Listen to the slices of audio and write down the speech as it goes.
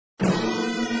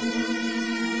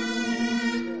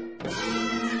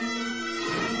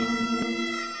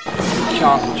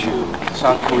Gyeongju,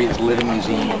 South Korea's living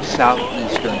museum of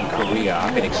southeastern Korea.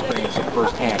 I'm going to experience it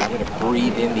firsthand. I'm going to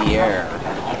breathe in the air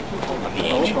of the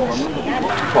ancients.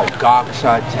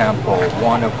 Gyeongju Temple,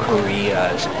 one of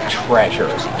Korea's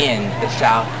treasures in the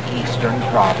southeastern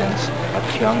province of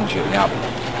Gyeongju. Now,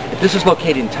 if this is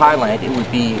located in Thailand, it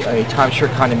would be a timeshare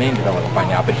condominium development by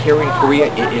now. But here in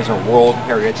Korea, it is a World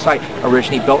Heritage Site.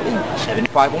 Originally built in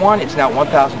 751, it's now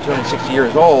 1,260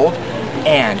 years old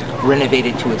and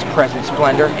renovated to its present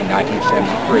splendor in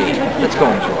 1973. Let's go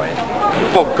enjoy it.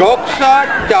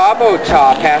 Gyeongju Dabo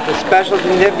Top has a special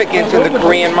significance in the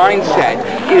Korean mindset.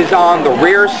 It is on the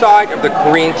rear side of the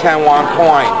Korean 10 won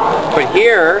coin. But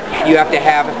here, you have to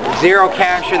have zero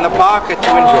cash in the pocket to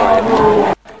enjoy it.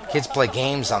 Kids play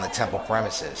games on the temple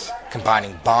premises,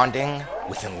 combining bonding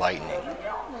with enlightening.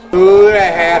 Buddha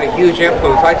had a huge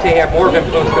influence. I'd say he had more of an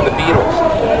influence than the Beatles.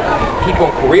 People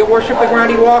in Korea worship the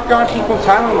ground he walked on. People in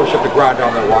Thailand worship the ground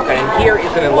on they walk on. And here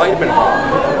is an enlightenment hall.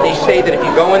 They say that if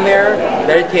you go in there,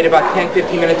 meditate about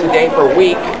 10-15 minutes a day for a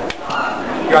week,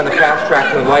 you're on the fast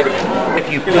track to enlightenment. If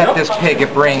you pet this pig,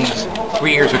 it brings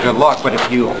 3 years of good luck. But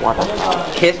if you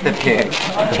kiss the pig,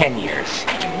 10 years.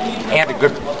 And a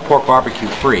good pork barbecue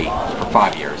free for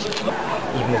 5 years.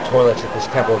 Even the toilets at this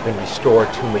temple have been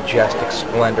restored to majestic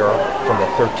splendor from the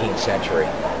 13th century.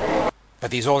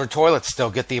 But these older toilets still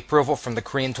get the approval from the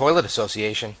Korean Toilet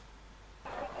Association.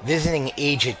 Visiting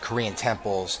aged Korean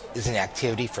temples is an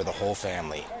activity for the whole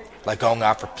family, like going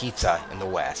out for pizza in the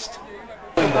West.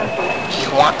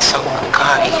 You want some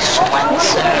Bacardi sweat,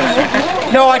 sir?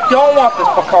 No, I don't want this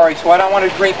Bacardi sweat. I want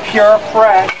to drink pure,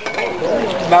 fresh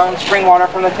mountain spring water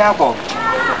from the temple.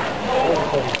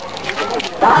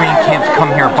 Korean kids come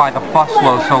here by the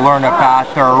busloads to learn about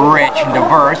their rich and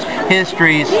diverse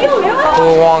histories.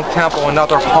 The Long Temple,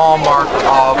 another hallmark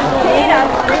of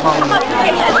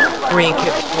Korean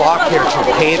kids flock here to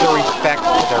pay their respects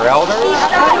to their elders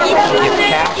and give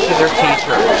cash to their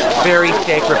teachers. Very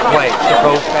sacred place. It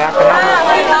goes back another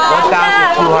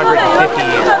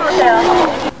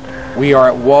 1,250 years. We are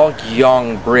at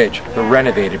Walgyeong Bridge, the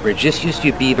renovated bridge. This used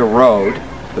to be the road,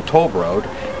 the toll road,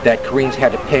 that Koreans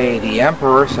had to pay the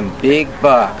emperor some big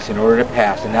bucks in order to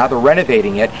pass, and now they're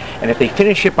renovating it, and if they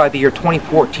finish it by the year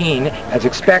 2014, as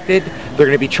expected, they're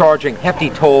going to be charging hefty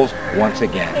tolls once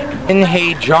again. In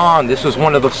Haejeon, this was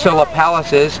one of the Silla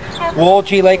palaces.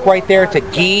 Wolji Lake right there, it's a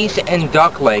geese and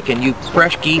duck lake, and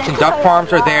fresh geese and duck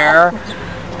farms are there.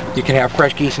 You can have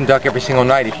fresh geese and duck every single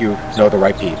night if you know the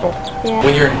right people. Yeah.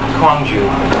 When you're in Gyeongju,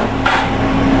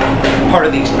 part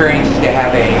of the experience is to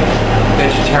have a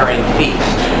vegetarian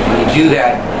feast. You do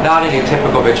that not in a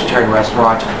typical vegetarian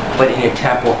restaurant, but in a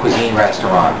temple cuisine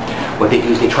restaurant. What they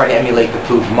do is they try to emulate the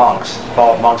food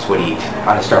all monks would eat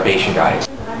on a starvation diet.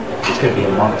 It's going to be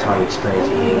a monk-time experience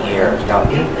eating here. Now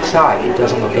inside, it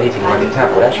doesn't look anything like a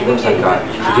temple. It actually looks like a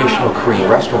traditional Korean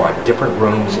restaurant. Different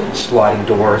rooms, sliding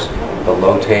doors, the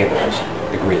low tables,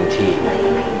 the green tea.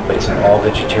 But it's an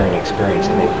all-vegetarian experience,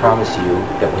 and they promise you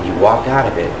that when you walk out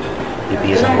of it, you'd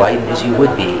be as enlightened as you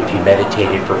would be if you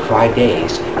meditated for 5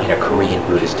 days in a Korean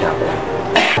Buddhist temple.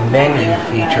 The menu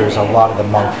features a lot of the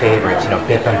monk favorites,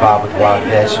 bibimbap with wild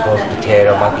vegetables,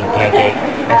 potato, monkey pancake,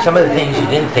 and some of the things you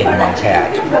didn't think monks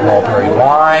had. Mulberry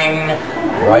wine,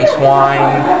 rice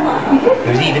wine,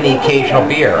 there's even the occasional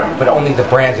beer, but only the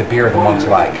brands of beer the monks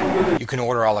like. You can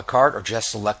order a la carte or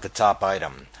just select the top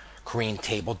item. Korean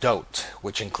table d'hôte,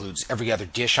 which includes every other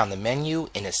dish on the menu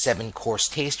in a 7-course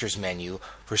taster's menu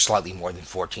for slightly more than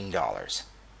 $14.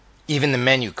 Even the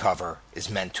menu cover is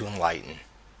meant to enlighten.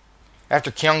 After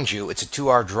Gyeongju, it's a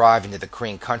 2-hour drive into the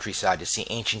Korean countryside to see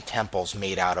ancient temples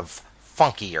made out of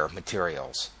funkier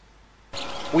materials.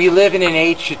 We live in an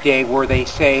age today where they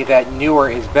say that newer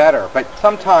is better, but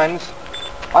sometimes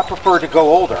I prefer to go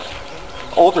older.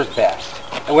 Older's best.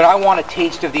 And when I want a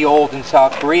taste of the old in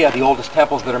South Korea, the oldest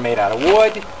temples that are made out of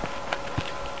wood,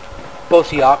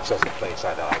 Gyeongju is the place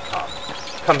I come.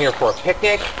 Come here for a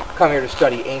picnic, come here to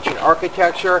study ancient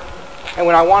architecture, and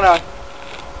when I want to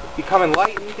become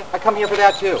enlightened, I come here for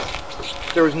that too.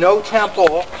 There is no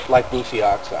temple like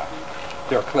Gyeongju.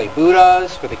 There are clay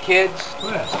Buddhas for the kids,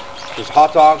 there's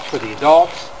hot dogs for the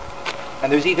adults,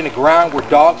 and there's even a ground where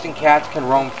dogs and cats can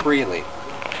roam freely.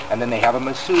 And then they have a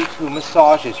masseuse who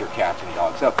massages your cats and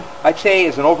dogs. So I'd say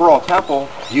as an overall temple,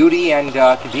 beauty and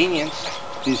convenience,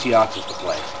 Gyeongju is the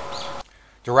place.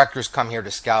 Directors come here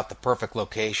to scout the perfect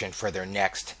location for their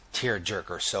next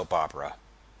tearjerker soap opera.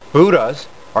 Buddhas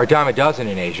are a dime a dozen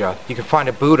in Asia. You can find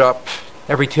a Buddha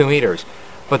every 2 meters.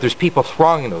 But there's people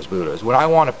thronging those Buddhas. When I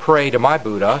want to pray to my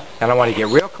Buddha, and I want to get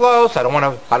real close, I don't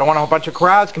want a whole bunch of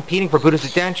crowds competing for Buddha's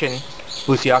attention,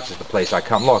 Busiak is the place I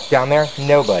come. Look, down there,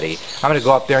 nobody. I'm going to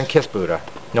go up there and kiss Buddha.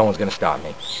 No one's going to stop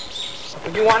me.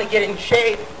 If you want to get in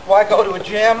shape, why go to a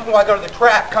gym? Why go to the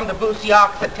track? Come to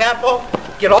Busiak, the temple.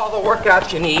 Get all the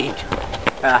workouts you need.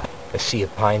 A sea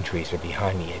of pine trees are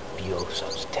behind me at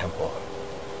Byoso's temple.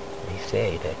 They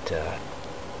say that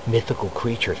mythical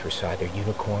creatures reside there,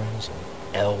 unicorns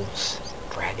and elves,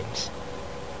 dragons.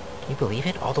 Can you believe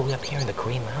it? All the way up here in the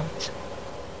Korean mountains.